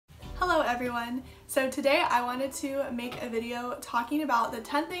Hello everyone! So today I wanted to make a video talking about the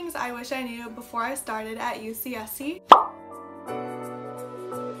 10 things I wish I knew before I started at UCSC.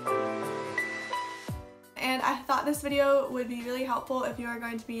 And I thought this video would be really helpful if you are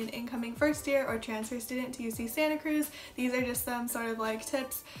going to be an incoming first year or transfer student to UC Santa Cruz. These are just some sort of like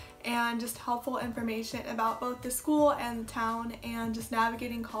tips and just helpful information about both the school and the town and just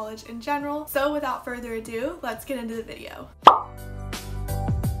navigating college in general. So without further ado, let's get into the video.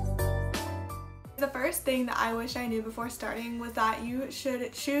 The first thing that I wish I knew before starting was that you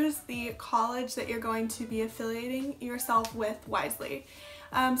should choose the college that you're going to be affiliating yourself with wisely.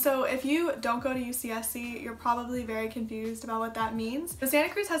 So if you don't go to UCSC, you're probably very confused about what that means. So Santa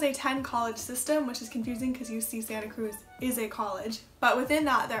Cruz has a 10 college system, which is confusing because UC Santa Cruz is a college. But within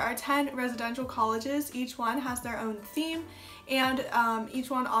that, there are 10 residential colleges. Each one has their own theme, and each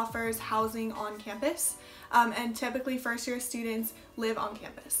one offers housing on campus. And typically first year students live on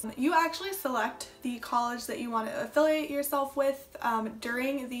campus. You actually select the college that you want to affiliate yourself with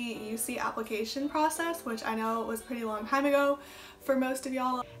during the UC application process, which I know was a pretty long time ago for most of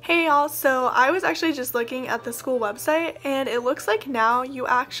y'all. Hey y'all, so I was actually just looking at the school website and it looks like now you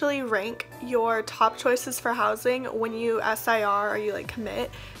actually rank your top choices for housing when you SIR or you like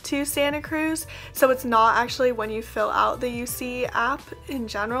commit to Santa Cruz. So it's not actually when you fill out the UC app in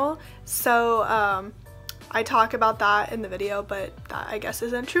general. So I talk about that in the video, but that I guess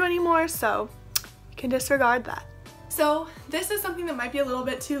isn't true anymore, so you can disregard that. So this is something that might be a little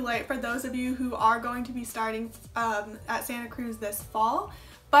bit too late for those of you who are going to be starting at Santa Cruz this fall,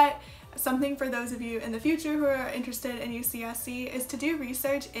 but something for those of you in the future who are interested in UCSC is to do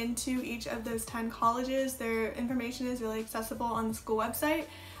research into each of those 10 colleges. Their information is really accessible on the school website.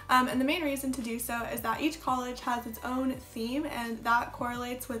 And the main reason to do so is that each college has its own theme, and that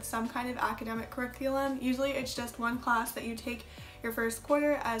correlates with some kind of academic curriculum. Usually it's just one class that you take your first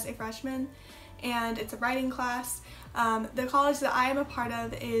quarter as a freshman, and it's a writing class. The college that I am a part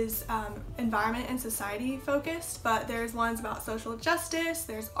of is environment and society focused, but there's ones about social justice,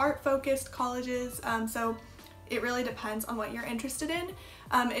 there's art focused colleges, so it really depends on what you're interested in.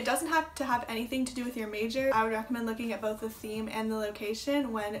 It doesn't have to have anything to do with your major. I would recommend looking at both the theme and the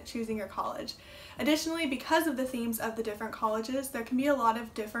location when choosing your college. Additionally, because of the themes of the different colleges, there can be a lot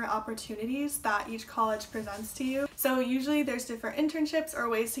of different opportunities that each college presents to you. So usually there's different internships or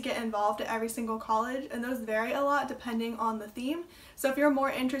ways to get involved at every single college, and those vary a lot depending on the theme. So if you're more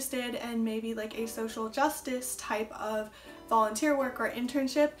interested in maybe like a social justice type of volunteer work or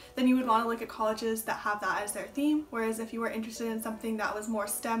internship, then you would want to look at colleges that have that as their theme, whereas if you were interested in something that was more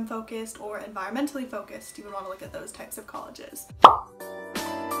STEM focused or environmentally focused, you would want to look at those types of colleges.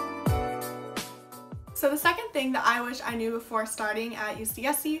 So the second thing that I wish I knew before starting at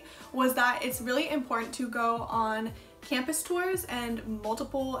UCSC was that it's really important to go on campus tours and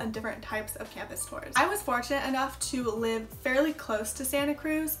multiple and different types of campus tours. I was fortunate enough to live fairly close to Santa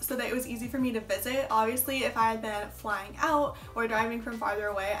Cruz so that it was easy for me to visit. Obviously, if I had been flying out or driving from farther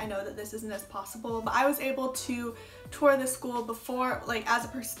away, I know that this isn't as possible, but I was able to tour the school before, like as a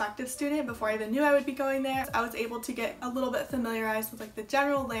prospective student, before I even knew I would be going there. I was able to get a little bit familiarized with like the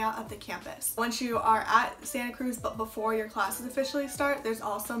general layout of the campus. Once you are at Santa Cruz but before your classes officially start, there's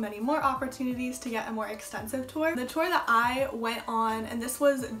also many more opportunities to get a more extensive tour. The tour that I went on, and this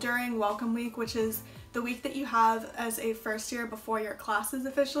was during Welcome Week, which is the week that you have as a first year before your classes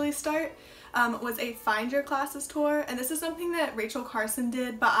officially start, was a Find Your Classes tour, and this is something that Rachel Carson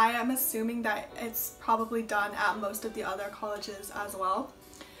did, but I am assuming that it's probably done at most of the other colleges as well.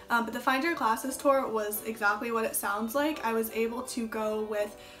 But the Find Your Classes tour was exactly what it sounds like. I was able to go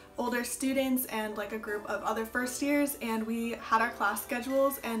with older students and like a group of other first years, and we had our class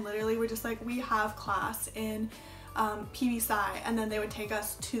schedules and literally we're just like, we have class in PV Sci, and then they would take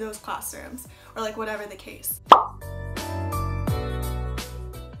us to those classrooms or like whatever the case.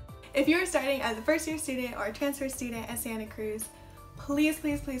 If you're starting as a first year student or a transfer student at Santa Cruz, please,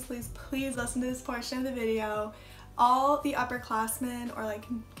 please, please, please, please listen to this portion of the video. All the upperclassmen or like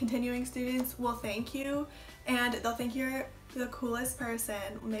continuing students will thank you, and they'll think you're the coolest person.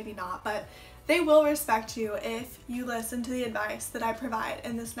 Maybe not, but they will respect you if you listen to the advice that I provide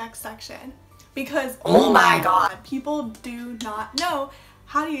in this next section. Because, oh my god, people do not know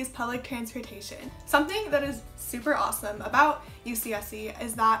how to use public transportation. Something that is super awesome about UCSC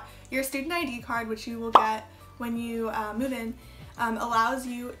is that your student ID card, which you will get when you move in, allows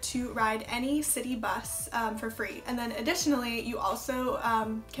you to ride any city bus for free. And then additionally, you also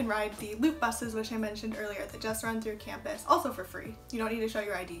can ride the loop buses, which I mentioned earlier, that just run through campus, also for free. You don't need to show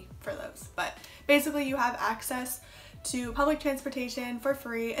your ID for those. But basically you have access to public transportation for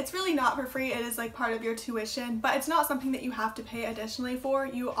free. It's really not for free, it is like part of your tuition, but it's not something that you have to pay additionally for.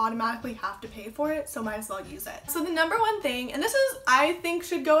 You automatically have to pay for it, so might as well use it. So the number one thing, and this is, I think,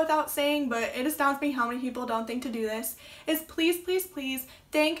 should go without saying, but it astounds me how many people don't think to do this, is please, please, please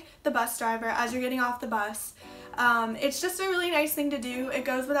thank the bus driver as you're getting off the bus. It's just a really nice thing to do. It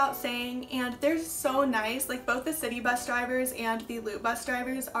goes without saying, and they're so nice. Like, both the city bus drivers and the loop bus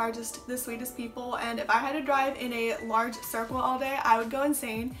drivers are just the sweetest people, and if I had to drive in a large circle all day, I would go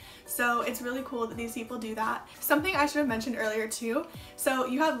insane. So it's really cool that these people do that. Something I should have mentioned earlier too, so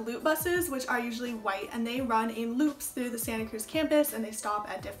you have loop buses, which are usually white, and they run in loops through the Santa Cruz campus, and they stop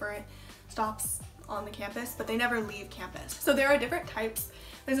at different stops on the campus, but they never leave campus. So there are different types.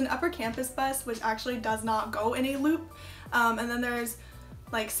 There's an upper campus bus, which actually does not go in a loop, and then there's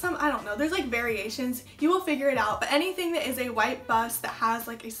like some, I don't know, there's like variations. You will figure it out, but anything that is a white bus that has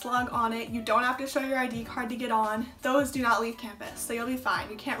like a slug on it, you don't have to show your ID card to get on, those do not leave campus, so you'll be fine.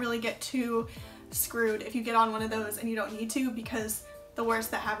 You can't really get too screwed if you get on one of those and you don't need to, because the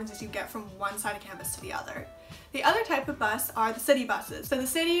worst that happens is you get from one side of campus to the other. The other type of bus are the city buses. So the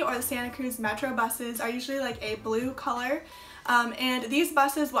city or the Santa Cruz Metro buses are usually like a blue color, and these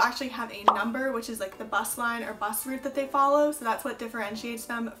buses will actually have a number, which is like the bus line or bus route that they follow, so that's what differentiates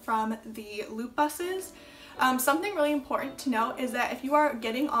them from the loop buses. Something really important to note is that if you are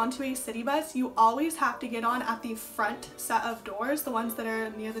getting onto a city bus, you always have to get on at the front set of doors, the ones that are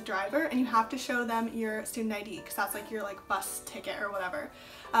near the driver, and you have to show them your student ID, because that's like your like bus ticket or whatever.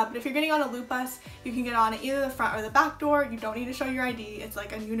 But if you're getting on a loop bus, you can get on at either the front or the back door. You don't need to show your ID. It's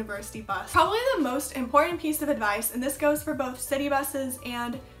like a university bus. Probably the most important piece of advice, and this goes for both city buses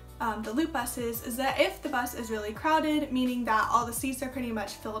and the loop buses, is that if the bus is really crowded, meaning that all the seats are pretty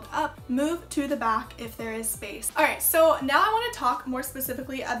much filled up, move to the back if there is space. Alright, so now I want to talk more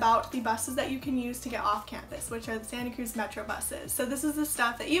specifically about the buses that you can use to get off campus, which are the Santa Cruz Metro buses. So this is the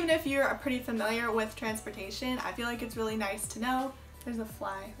stuff that even if you're pretty familiar with transportation, I feel like it's really nice to know. There's a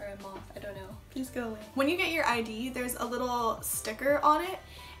fly or a moth, I don't know. Please go away. When you get your ID, there's a little sticker on it,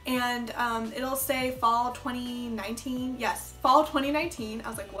 and it'll say fall 2019. Yes, fall 2019. I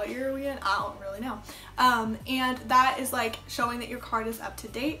was like, what year are we in? I don't really know. And that is like showing that your card is up to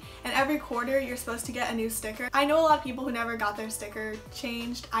date, and every quarter you're supposed to get a new sticker. I know a lot of people who never got their sticker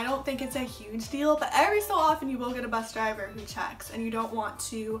changed. I don't think it's a huge deal, but every so often you will get a bus driver who checks, and you don't want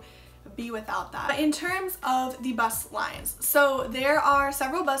to be without that. But in terms of the bus lines, so there are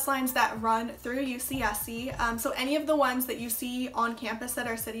several bus lines that run through UCSC. So any of the ones that you see on campus that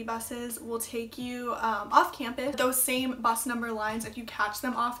are city buses will take you off campus. Those same bus number lines, if you catch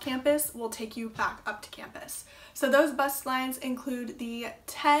them off campus, will take you back up to campus. So those bus lines include the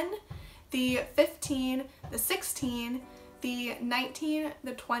 10, the 15, the 16, the 19,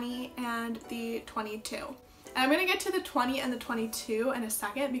 the 20, and the 22. And I'm going to get to the 20 and the 22 in a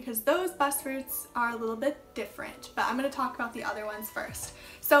second, because those bus routes are a little bit different, but I'm going to talk about the other ones first.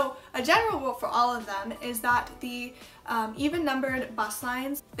 So a general rule for all of them is that the even numbered bus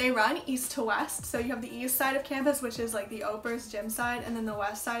lines, they run east to west. So you have the east side of campus, which is like the Opers gym side, and then the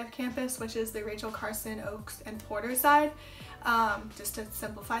west side of campus, which is the Rachel Carson, Oaks, and Porter side. Just to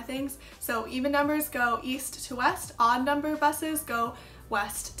simplify things. So even numbers go east to west, odd number buses go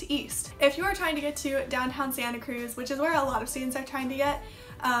west to east. If you are trying to get to downtown Santa Cruz, which is where a lot of students are trying to get,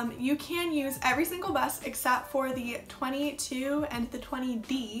 you can use every single bus except for the 22 and the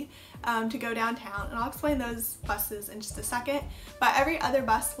 20D to go downtown, and I'll explain those buses in just a second. But every other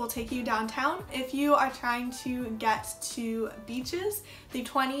bus will take you downtown. If you are trying to get to beaches, the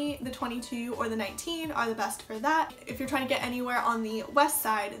 20, the 22, or the 19 are the best for that. If you're trying to get anywhere on the west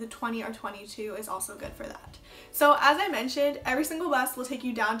side, the 20 or 22 is also good for that. So as I mentioned, every single bus will take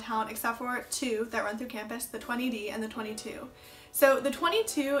you downtown except for two that run through campus, the 20D and the 22. So the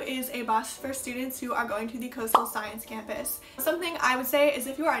 22 is a bus for students who are going to the Coastal Science campus. Something I would say is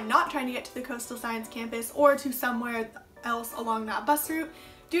if you are not trying to get to the Coastal Science campus or to somewhere else along that bus route,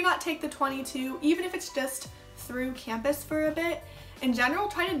 do not take the 22, even if it's just through campus for a bit. In general,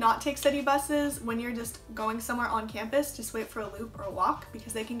 try to not take city buses when you're just going somewhere on campus. Just wait for a loop or a walk,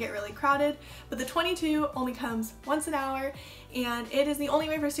 because they can get really crowded. But the 22 only comes once an hour, and it is the only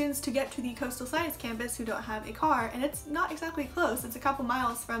way for students to get to the Coastal Science campus who don't have a car, and it's not exactly close. It's a couple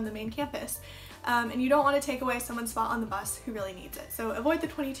miles from the main campus. And you don't want to take away someone's spot on the bus who really needs it. So avoid the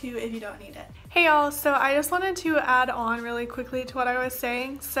 22 if you don't need it. Hey y'all, so I just wanted to add on really quickly to what I was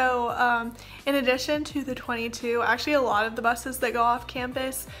saying. So in addition to the 22, actually a lot of the buses that go off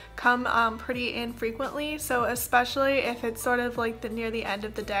campus come pretty infrequently. So especially if it's sort of like near the end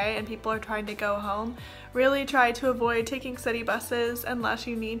of the day and people are trying to go home, really try to avoid taking city buses unless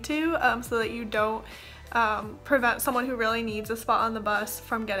you need to, so that you don't prevent someone who really needs a spot on the bus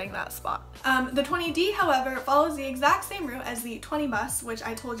from getting that spot. The 20D, however, follows the exact same route as the 20 bus, which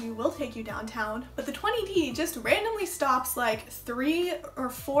I told you will take you downtown, but the 20D just randomly stops like 3 or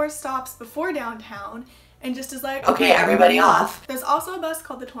 4 stops before downtown and just is like, okay, everybody off. There's also a bus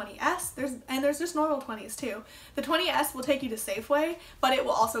called the 20S, there's just normal 20s too. The 20S will take you to Safeway, but it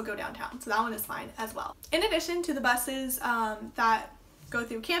will also go downtown, so that one is fine as well. In addition to the buses that go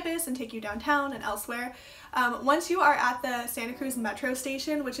through campus and take you downtown and elsewhere, once you are at the Santa Cruz Metro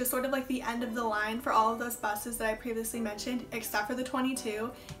station, which is sort of like the end of the line for all of those buses that I previously mentioned, except for the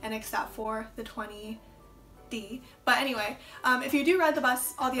 22 and except for the 20D. But anyway, if you do ride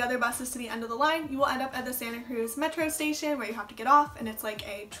all the other buses to the end of the line, you will end up at the Santa Cruz Metro station where you have to get off, and it's like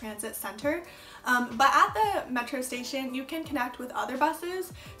a transit center. But at the metro station, you can connect with other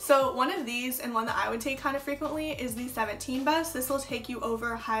buses. So one of these, and one that I would take kind of frequently, is the 17 bus. This will take you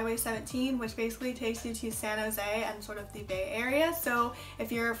over Highway 17, which basically takes you to San Jose and sort of the Bay Area. So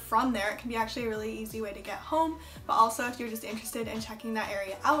if you're from there, it can be actually a really easy way to get home. But also if you're just interested in checking that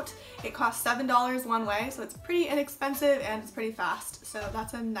area out, it costs $7 one way, so it's pretty inexpensive and it's pretty fast. So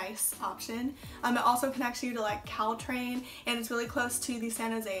that's a nice option. It also connects you to like Caltrain, and it's really close to the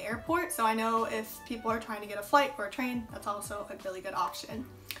San Jose airport. So I know if people are trying to get a flight or a train, that's also a really good option.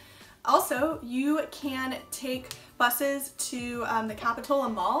 Also, you can take buses to the Capitola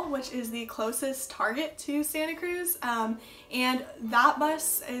Mall, which is the closest Target to Santa Cruz, and that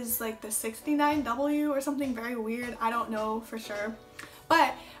bus is like the 69W or something very weird, I don't know for sure.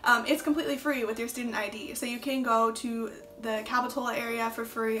 But it's completely free with your student ID, so you can go to the Capitola area for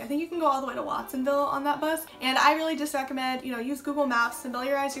free. I think you can go all the way to Watsonville on that bus, and I really just recommend, use Google Maps,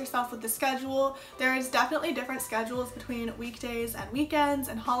 familiarize yourself with the schedule. There is definitely different schedules between weekdays and weekends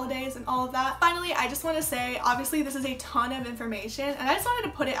and holidays and all of that. Finally, I just want to say, obviously this is a ton of information, and I just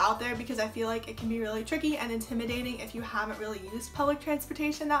wanted to put it out there because I feel like it can be really tricky and intimidating if you haven't really used public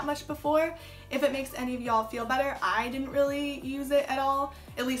transportation that much before. If it makes any of y'all feel better, I didn't really use it at all,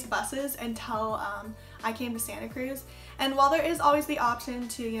 at least buses, until I came to Santa Cruz. And while there is always the option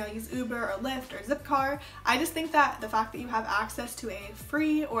to use Uber or Lyft or Zipcar, I just think that the fact that you have access to a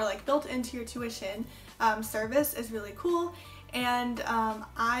free or like built into your tuition service is really cool. And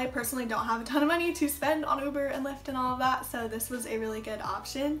I personally don't have a ton of money to spend on Uber and Lyft and all of that, so this was a really good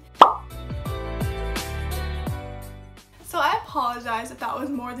option. So I apologize if that was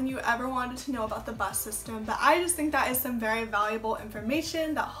more than you ever wanted to know about the bus system, but I just think that is some very valuable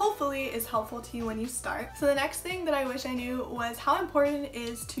information that hopefully is helpful to you when you start. So the next thing that I wish I knew was how important it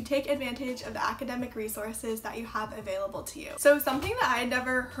is to take advantage of the academic resources that you have available to you. So something that I had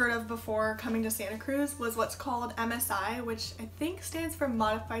never heard of before coming to Santa Cruz was what's called MSI, which I think stands for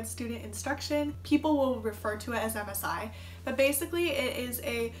Modified Student Instruction. People will refer to it as MSI, but basically it is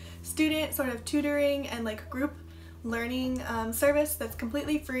a student sort of tutoring and like group learning service that's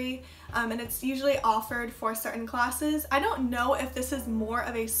completely free, and it's usually offered for certain classes. I don't know if this is more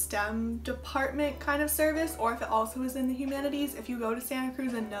of a STEM department kind of service or if it also is in the humanities. If you go to Santa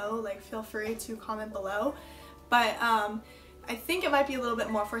Cruz and know, like, feel free to comment below, but I think it might be a little bit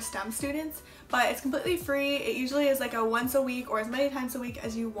more for STEM students, but it's completely free. It usually is like a once a week or as many times a week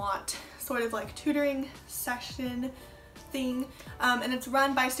as you want sort of like tutoring session thing, and it's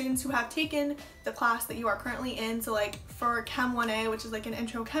run by students who have taken the class that you are currently in. So like for Chem 1A, which is like an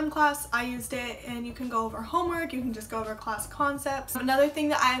intro chem class, I used it, and you can go over homework, you can just go over class concepts. Another thing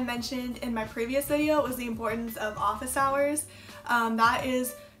that I mentioned in my previous video was the importance of office hours. That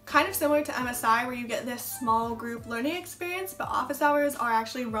is kind of similar to MSI, where you get this small group learning experience, but office hours are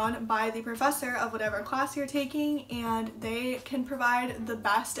actually run by the professor of whatever class you're taking, and they can provide the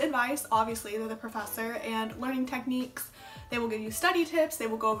best advice. Obviously, they're the professor, and learning techniques. They will give you study tips, they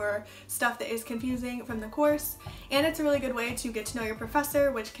will go over stuff that is confusing from the course, and it's a really good way to get to know your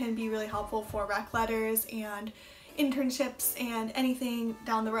professor, which can be really helpful for rec letters and internships and anything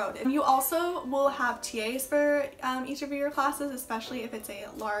down the road. And you also will have TAs for each of your classes, especially if it's a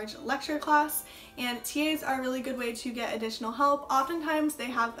large lecture class, and TAs are a really good way to get additional help. Oftentimes they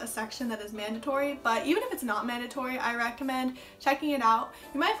have a section that is mandatory, but even if it's not mandatory, I recommend checking it out.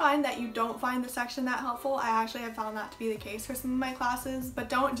 You might find that you don't find the section that helpful. I actually have found that to be the case for some of my classes, but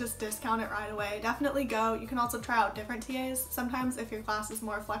don't just discount it right away. Definitely go. You can also try out different TAs sometimes if your class is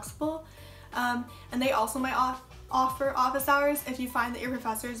more flexible, and they also might offer office hours if you find that your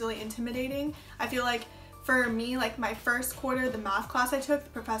professor is really intimidating. I feel like for me, like my first quarter, the math class I took, the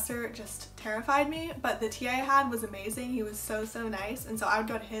professor just terrified me, but the TA I had was amazing. He was so nice, and so I would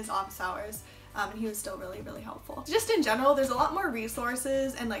go to his office hours and he was still really, really helpful. Just in general, there's a lot more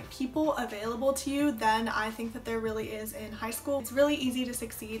resources and like people available to you than I think that there really is in high school. It's really easy to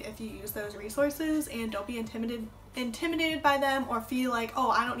succeed if you use those resources, and don't be intimidated by them or feel like, oh,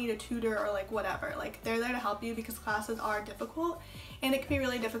 I don't need a tutor or like whatever. Like, they're there to help you because classes are difficult, and it can be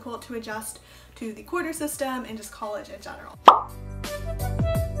really difficult to adjust to the quarter system and just college in general.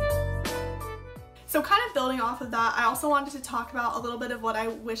 So kind of building off of that, I also wanted to talk about a little bit of what I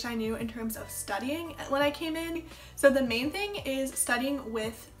wish I knew in terms of studying when I came in. So the main thing is studying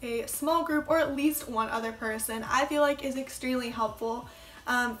with a small group or at least one other person, I feel like is extremely helpful.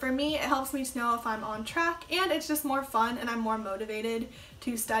 For me, it helps me to know if I'm on track, and it's just more fun and I'm more motivated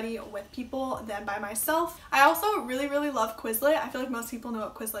to study with people than by myself. I also really, really love Quizlet. I feel like most people know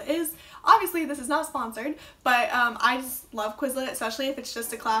what Quizlet is. Obviously, this is not sponsored, but I just love Quizlet, especially if it's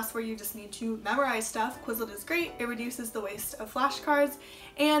just a class where you just need to memorize stuff. Quizlet is great. It reduces the waste of flashcards,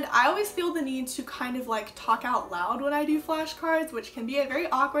 and I always feel the need to kind of like talk out loud when I do flashcards, which can be a very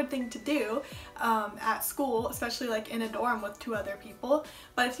awkward thing to do at school, especially like in a dorm with 2 other people.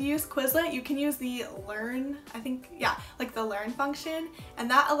 But if you use Quizlet, you can use the learn, like the learn function, and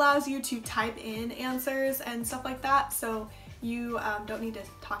that allows you to type in answers and stuff like that, so you don't need to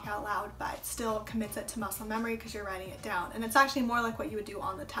talk out loud, but still commits it to muscle memory because you're writing it down, and it's actually more like what you would do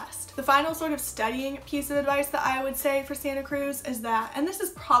on the test. The final sort of studying piece of advice that I would say for Santa Cruz is that, and this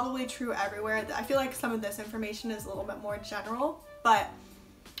is probably true everywhere, I feel like some of this information is a little bit more general, but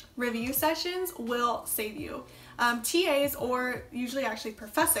review sessions will save you. TAs, or usually actually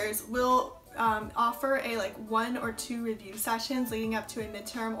professors, will offer a like 1 or 2 review sessions leading up to a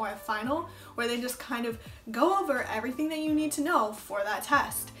midterm or a final, where they just kind of go over everything that you need to know for that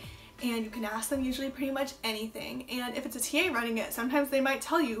test. And you can ask them usually pretty much anything, and if it's a TA running it, sometimes they might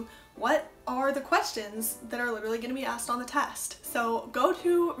tell you what are the questions that are literally going to be asked on the test. So go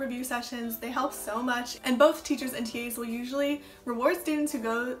to review sessions, they help so much, and both teachers and TAs will usually reward students who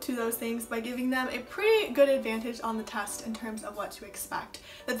go to those things by giving them a pretty good advantage on the test in terms of what to expect,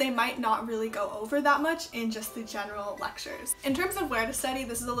 that they might not really go over that much in just the general lectures. In terms of where to study,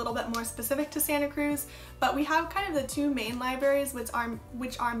 this is a little bit more specific to Santa Cruz, but we have kind of the 2 main libraries, which are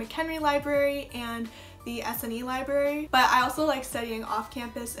McHenry Library and the S&E library. But I also like studying off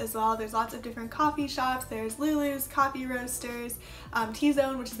campus as well. There's lots of different coffee shops. There's Lulu's, Coffee Roasters,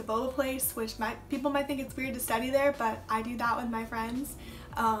 T-Zone, which is a boba place, which people might think it's weird to study there, but I do that with my friends.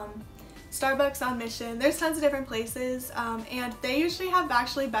 Starbucks on Mission. There's tons of different places, and they usually have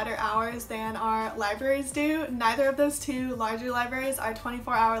actually better hours than our libraries do. Neither of those 2 larger libraries are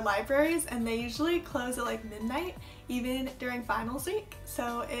 24-hour libraries, and they usually close at like midnight, even during finals week.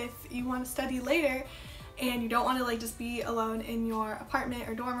 So if you want to study later and you don't want to like just be alone in your apartment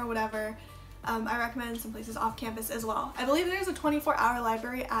or dorm or whatever, I recommend some places off campus as well. I believe there's a 24-hour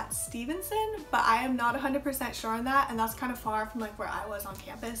library at Stevenson, but I am not 100% sure on that, and that's kind of far from like where I was on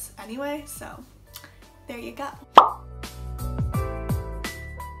campus anyway, so there you go.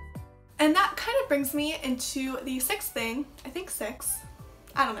 And that kind of brings me into the 6th thing, I think 6,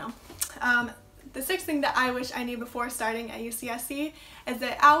 I don't know. The 6th thing that I wish I knew before starting at UCSC is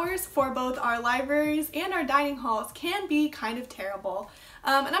that hours for both our libraries and our dining halls can be kind of terrible.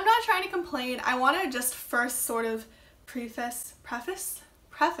 And I'm not trying to complain. I want to just first sort of preface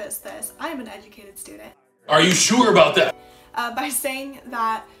this. I am an educated student. Are you sure about that? By saying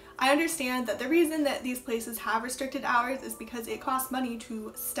that I understand that the reason that these places have restricted hours is because it costs money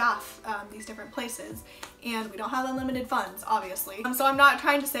to staff these different places, and we don't have unlimited funds, obviously. So I'm not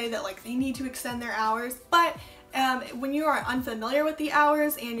trying to say that like they need to extend their hours, but when you are unfamiliar with the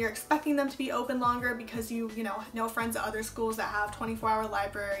hours and you're expecting them to be open longer because you know friends at other schools that have 24-hour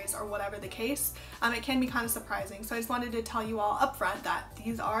libraries or whatever the case, it can be kind of surprising. So I just wanted to tell you all up front that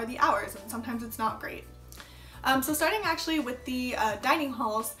these are the hours, and sometimes it's not great. So starting actually with the dining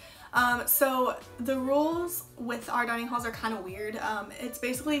halls, so the rules with our dining halls are kind of weird. It's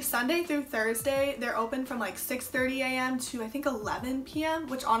basically Sunday through Thursday. They're open from like 6:30 a.m. to I think 11 p.m.,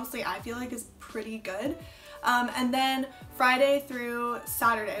 which honestly I feel like is pretty good. And then Friday through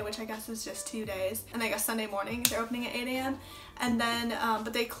Saturday, which I guess is just 2 days, and I guess Sunday morning they're opening at 8 a.m. and then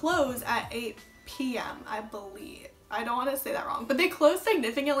but they close at 8 p.m. I believe. I don't want to say that wrong, but they close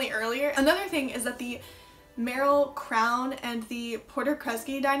significantly earlier. Another thing is that the Merrill, Crown, and the Porter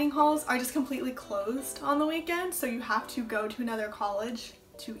Kresge dining halls are just completely closed on the weekend, so you have to go to another college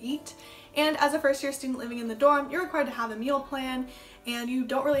to eat. And as a first-year student living in the dorm, you're required to have a meal plan, and you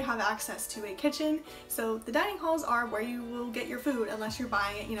don't really have access to a kitchen, so the dining halls are where you will get your food unless you're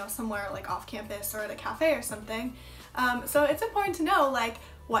buying it, somewhere like off campus or at a cafe or something. So it's important to know like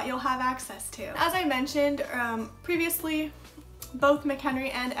what you'll have access to. As I mentioned previously, both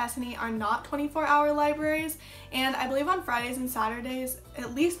McHenry and S&E are not 24-hour libraries, and I believe on Fridays and Saturdays,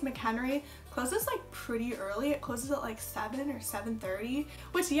 at least McHenry closes like pretty early. It closes at like 7 or 7:30,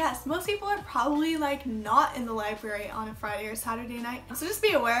 which yes, most people are probably like not in the library on a Friday or Saturday night. So just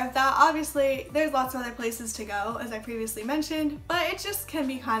be aware of that. Obviously, there's lots of other places to go, as I previously mentioned, but it just can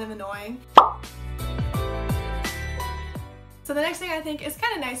be kind of annoying. So the next thing I think is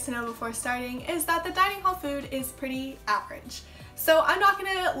kind of nice to know before starting is that the dining hall food is pretty average. So I'm not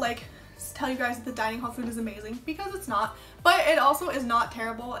gonna like tell you guys that the dining hall food is amazing, because it's not, but it also is not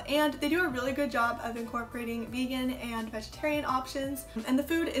terrible, and they do a really good job of incorporating vegan and vegetarian options, and the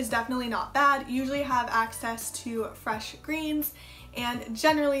food is definitely not bad. You usually have access to fresh greens, and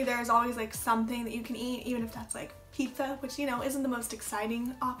generally there's always like something that you can eat, even if that's like pizza, which, you know, isn't the most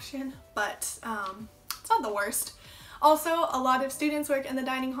exciting option, but it's not the worst. Also, a lot of students work in the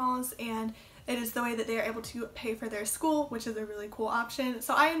dining halls, and it is the way that they are able to pay for their school, which is a really cool option.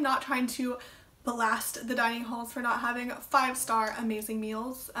 So I am not trying to blast the dining halls for not having 5-star amazing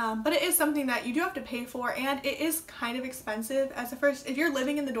meals, but it is something that you do have to pay for, and it is kind of expensive. If you're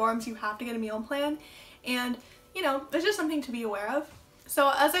living in the dorms, you have to get a meal plan, and you know, it's just something to be aware of. So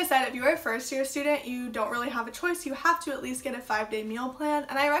as I said, if you're a first-year student, you don't really have a choice. You have to at least get a 5-day meal plan,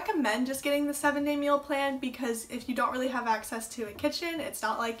 and I recommend just getting the 7-day meal plan, because if you don't really have access to a kitchen, it's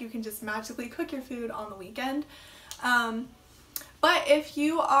not like you can just magically cook your food on the weekend. But if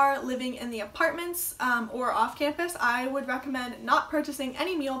you are living in the apartments or off campus, I would recommend not purchasing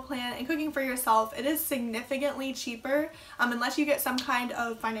any meal plan and cooking for yourself. It is significantly cheaper, unless you get some kind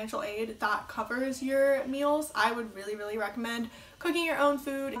of financial aid that covers your meals. I would really recommend cooking your own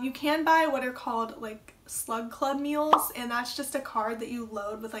food. You can buy what are called like Slug Club meals, and that's just a card that you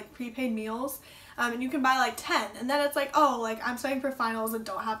load with like prepaid meals. And you can buy like 10, and then it's like, oh, like I'm studying for finals and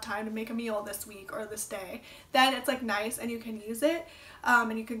don't have time to make a meal this week or this day. Then it's like nice and you can use it,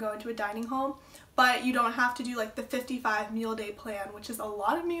 and you can go into a dining hall, but you don't have to do like the 55 meal day plan, which is a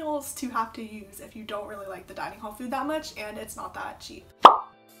lot of meals to have to use if you don't really like the dining hall food that much, and it's not that cheap.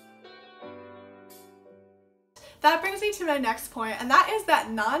 That brings me to my next point, and that is that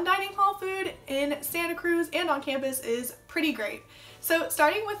non-dining hall food in Santa Cruz and on campus is pretty great. So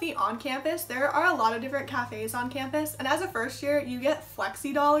starting with the on-campus, there are a lot of different cafes on campus, and as a first year, you get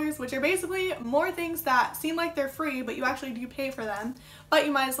flexi dollars, which are basically more things that seem like they're free, but you actually do pay for them, but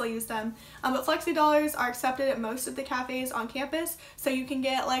you might as well use them. But flexi dollars are accepted at most of the cafes on campus, so you can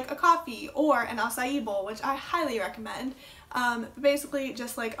get like a coffee or an acai bowl, which I highly recommend. Basically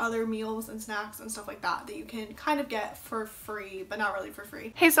just like other meals and snacks and stuff like that that you can kind of get for free, but not really for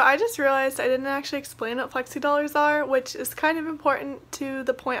free. Hey, so I just realized I didn't actually explain what flexi dollars are, which is kind of important to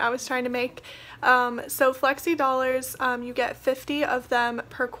the point I was trying to make. So flexi dollars, you get 50 of them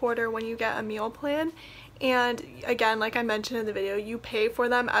per quarter when you get a meal plan. And again, like I mentioned in the video, you pay for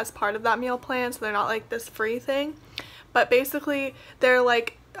them as part of that meal plan, so they're not like this free thing. But basically, they're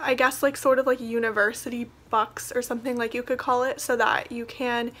like, I guess like sort of like university bucks or something, like you could call it, so that you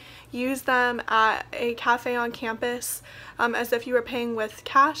can use them at a cafe on campus as if you were paying with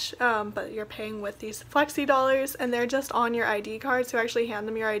cash, but you're paying with these flexi dollars, and they're just on your ID card, so actually hand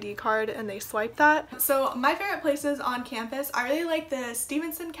them your ID card and they swipe that. So my favorite places on campus, I really like the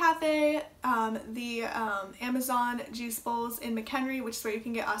Stevenson Cafe, the Amazon Juice Bowls in McHenry, which is where you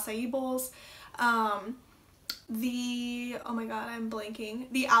can get acai bowls, oh my god, I'm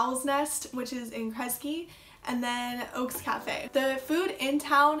blanking, the Owl's Nest, which is in Kresge, and then Oaks Cafe. The food in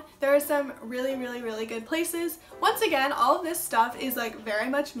town, there are some really good places. Once again, all of this stuff is like very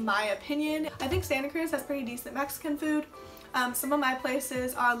much my opinion. I think Santa Cruz has pretty decent Mexican food. Some of my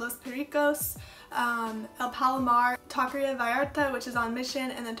places are Los Pericos, El Palomar, Taqueria Vallarta, which is on Mission,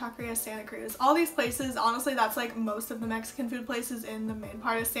 and then Taqueria Santa Cruz. All these places, honestly, that's like most of the Mexican food places in the main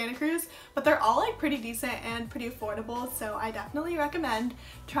part of Santa Cruz, but they're all like pretty decent and pretty affordable, so I definitely recommend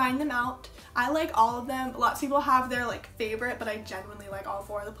trying them out. I like all of them. Lots of people have their like favorite, but I genuinely like all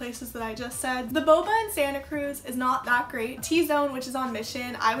 4 of the places that I just said. The boba in Santa Cruz is not that great. T-Zone, which is on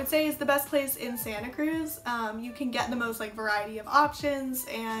Mission, I would say is the best place in Santa Cruz. You can get the most like variety of options,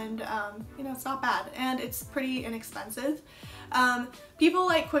 and you know, it's not bad, and it's pretty inexpensive. People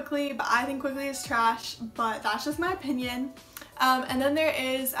like Quickly, but I think Quickly is trash, but that's just my opinion. And then there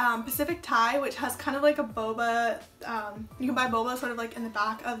is Pacific Thai, which has kind of like a boba, you can buy boba sort of like in the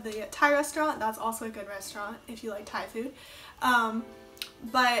back of the Thai restaurant. That's also a good restaurant if you like Thai food.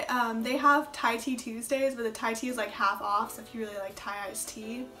 But they have Thai Tea Tuesdays, but the Thai tea is like half off, so if you really like Thai iced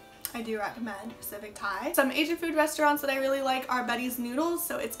tea, I do recommend Pacific Thai. Some Asian food restaurants that I really like are Betty's Noodles.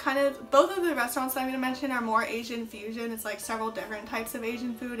 So it's kind of, both of the restaurants that I'm going to mention are more Asian fusion. It's like several different types of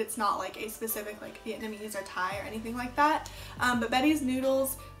Asian food. It's not like a specific like Vietnamese or Thai or anything like that. But Betty's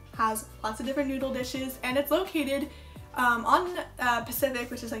Noodles has lots of different noodle dishes, and it's located on Pacific,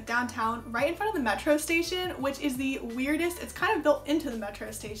 which is like downtown, right in front of the metro station, which is the weirdest. It's kind of built into the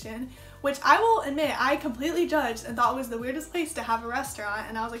metro station, which I will admit I completely judged and thought was the weirdest place to have a restaurant,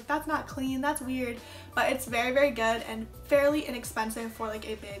 and I was like, that's not clean, that's weird. But it's very, very good and fairly inexpensive for like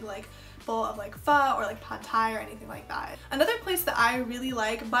a big like bowl of like pho or like pad thai or anything like that. Another place that I really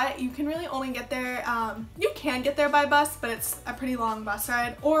like, but you can really only get there, you can get there by bus, but it's a pretty long bus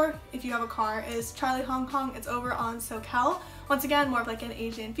ride, or if you have a car, is Charlie Hong Kong. It's over on SoCal. Once again, more of like an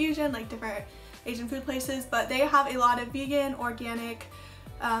Asian fusion, like different Asian food places, but they have a lot of vegan, organic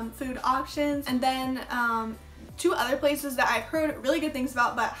food options. And then two other places that I've heard really good things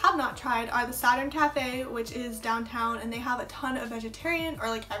about but have not tried are the Saturn Cafe, which is downtown, and they have a ton of vegetarian, or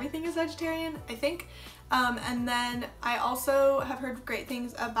like everything is vegetarian, I think. And then I also have heard great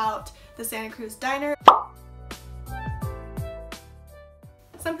things about the Santa Cruz Diner.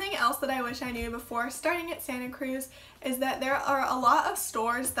 Something else that I wish I knew before starting at Santa Cruz is that there are a lot of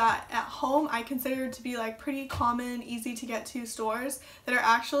stores that at home I consider to be like pretty common, easy to get to stores that are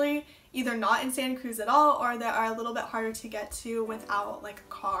actually either not in Santa Cruz at all, or that are a little bit harder to get to without like a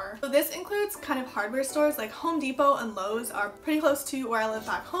car. So this includes kind of hardware stores. Like Home Depot and Lowe's are pretty close to where I live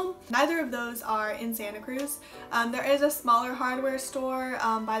back home. Neither of those are in Santa Cruz. There is a smaller hardware store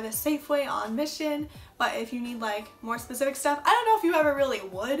by the Safeway on Mission, but if you need like more specific stuff, I don't know if you ever really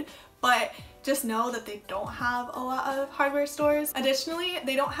would, but just know that they don't have a lot of hardware stores. Additionally,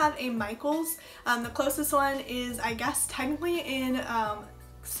 they don't have a Michael's. The closest one is, I guess, technically in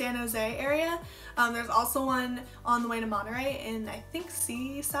San Jose area. There's also one on the way to Monterey in, I think,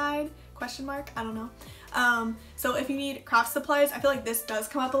 Seaside, question mark, I don't know. So if you need craft supplies, I feel like this does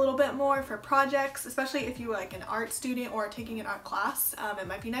come up a little bit more for projects, especially if you're like an art student or taking an art class. It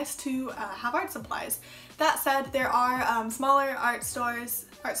might be nice to have art supplies. That said, there are smaller art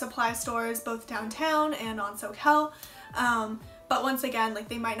supply stores both downtown and on SoCal. But once again, like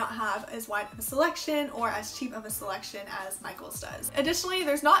they might not have as wide of a selection or as cheap of a selection as Michael's does. Additionally,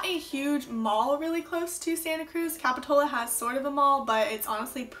 there's not a huge mall really close to Santa Cruz. Capitola has sort of a mall, but it's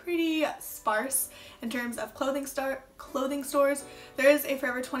honestly pretty sparse in terms of clothing stores. There is a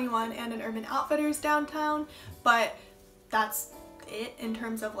Forever 21 and an Urban Outfitters downtown, but that's it in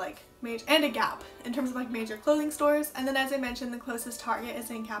terms of like major, and a Gap in terms of like major clothing stores. And then, as I mentioned, the closest Target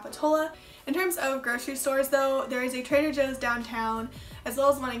is in Capitola. In terms of grocery stores though, there is a Trader Joe's downtown as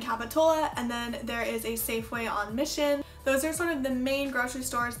well as one in Capitola, and then there is a Safeway on Mission. Those are sort of the main grocery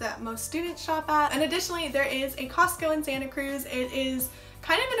stores that most students shop at. And additionally, there is a Costco in Santa Cruz. It is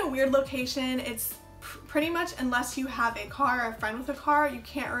kind of in a weird location. It's pretty much, unless you have a car or a friend with a car, you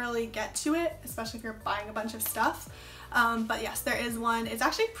can't really get to it, especially if you're buying a bunch of stuff. But yes, there is one. It's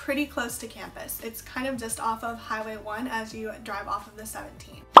actually pretty close to campus. It's kind of just off of Highway 1 as you drive off of the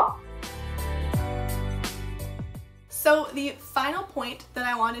 17. So the final point that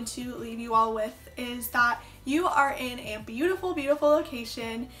I wanted to leave you all with is that you are in a beautiful, beautiful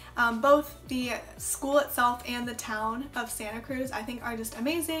location. Both the school itself and the town of Santa Cruz, I think, are just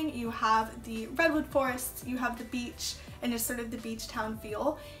amazing. You have the redwood forests, you have the beach, and just sort of the beach town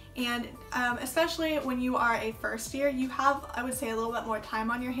feel. And especially when you are a first year, you have, I would say, a little bit more time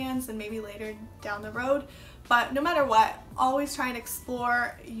on your hands than maybe later down the road. But no matter what, always try and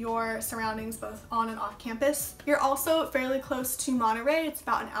explore your surroundings both on and off campus. You're also fairly close to Monterey. It's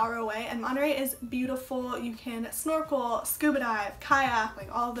about an hour away, and Monterey is beautiful. You can snorkel, scuba dive, kayak,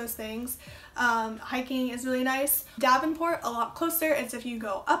 like all of those things. Hiking is really nice. Davenport, a lot closer. It's if you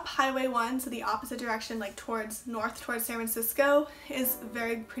go up Highway 1, so the opposite direction, like towards north, towards San Francisco, is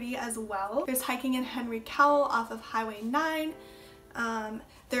very pretty as well. There's hiking in Henry Cowell off of Highway 9.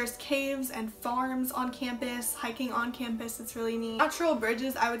 There's caves and farms on campus, hiking on campus, it's really neat. Natural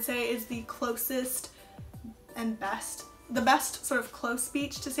Bridges, I would say, is the closest and best. The best sort of close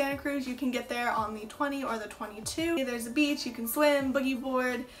beach to Santa Cruz. You can get there on the 20 or the 22. There's a beach, you can swim, boogie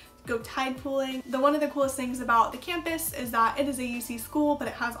board, go tide pooling. One of the coolest things about the campus is that it is a UC school, but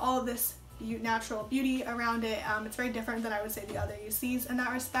it has all of this natural beauty around it. It's very different than, I would say, the other UCs in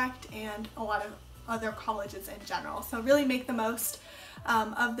that respect, and a lot of other colleges in general. So really make the most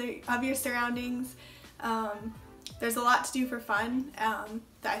of your surroundings. There's a lot to do for fun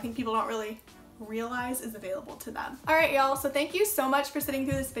that I think people don't really realize is available to them. Alright y'all, so thank you so much for sitting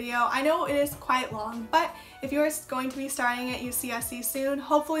through this video. I know it is quite long, but if you're going to be starting at UCSC soon,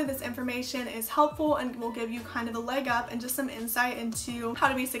 hopefully this information is helpful and will give you kind of a leg up and just some insight into how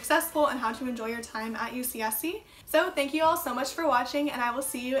to be successful and how to enjoy your time at UCSC. So thank you all so much for watching, and I will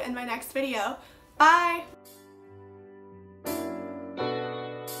see you in my next video. Bye!